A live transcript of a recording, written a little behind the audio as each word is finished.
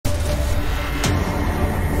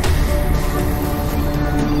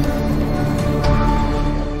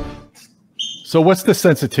So what's the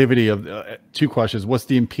sensitivity of two questions? What's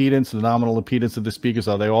the impedance, the nominal impedance of the speakers?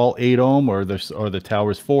 Are they all 8 ohm or the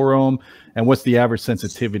towers 4 ohm? And what's the average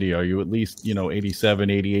sensitivity? Are you at least, 87,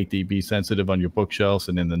 88 dB sensitive on your bookshelves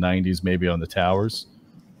and in the 90s maybe on the towers?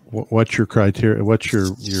 What's your criteria? What's your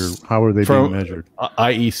how are they being measured?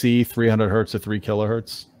 IEC 300 hertz to 3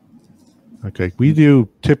 kilohertz. Okay, we do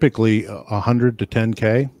typically 100 to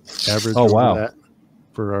 10K average. Oh, wow. That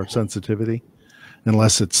for our sensitivity,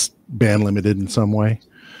 unless it's band limited in some way.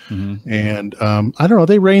 And I don't know,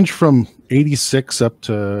 they range from 86 up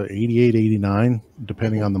to 88, 89,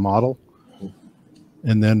 depending on the model.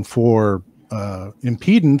 And then for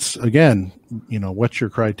impedance, again, what's your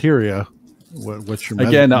criteria? What's your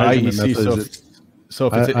again IEC? So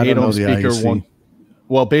if it's an 8 ohm speaker,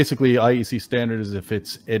 well, basically IEC standard is if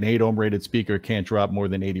it's an 8 ohm rated speaker, it can't drop more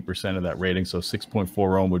than 80% of that rating. So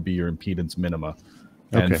 6.4 ohm would be your impedance minima,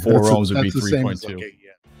 and 4 ohms would be 3.2.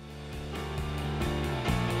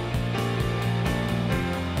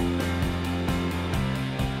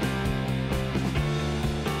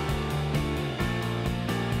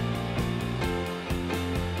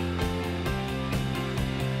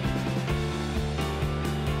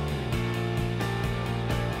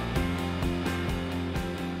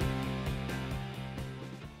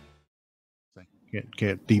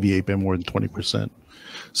 Can't deviate by more than 20%.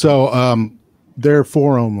 So they're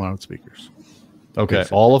 4 ohm loudspeakers. Okay,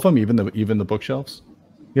 basically. All of them, even the bookshelves.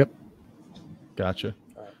 Yep. Gotcha.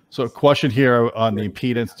 So, a question here on the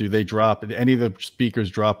impedance: do they drop? Any of the speakers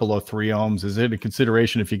drop below 3 ohms? Is it a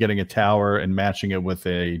consideration if you're getting a tower and matching it with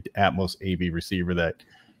a Atmos AV receiver that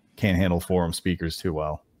can't handle 4 ohm speakers too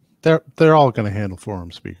well? They're all going to handle 4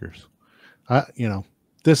 ohm speakers.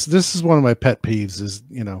 This is one of my pet peeves. Is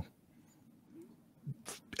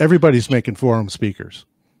everybody's making 4 ohm speakers.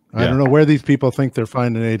 I don't know where these people think they're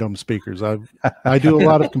finding 8 ohm speakers. I do a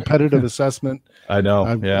lot of competitive assessment. I know.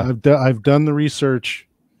 I've done the research.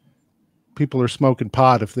 People are smoking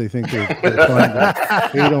pot if they think they're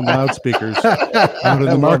finding 8 ohm loudspeakers out in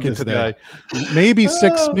the market today. Maybe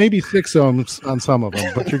 6 ohms on some of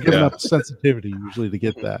them, but you're giving up sensitivity usually to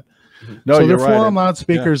get that. No, so you're they're 4 ohm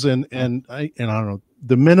loudspeakers, and I don't know,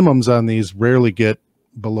 the minimums on these rarely get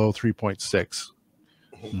below 3.6.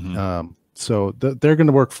 So they're going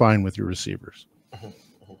to work fine with your receivers.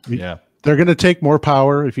 Yeah, they're going to take more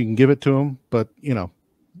power if you can give it to them, but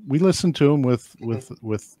we listen to them with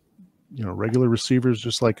regular receivers,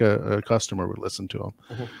 just like a customer would listen to them,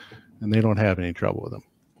 and they don't have any trouble with them.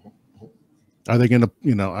 Are they going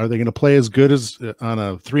to play as good as on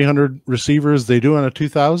a 300 receiver as they do on a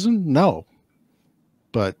 2000? No,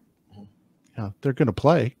 but they're going to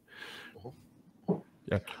play.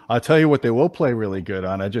 Yeah, I'll tell you what they will play really good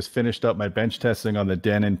on. I just finished up my bench testing on the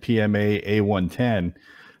Denon PMA A110.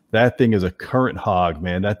 That thing is a current hog,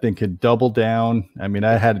 man. That thing could double down. I mean,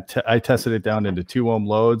 I tested it down into 2 ohm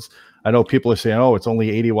loads. I know people are saying, oh, it's only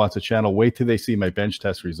 80 watts a channel. Wait till they see my bench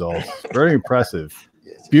test results. Very impressive.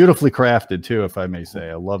 Beautifully crafted too, if I may say.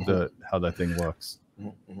 I love how that thing looks.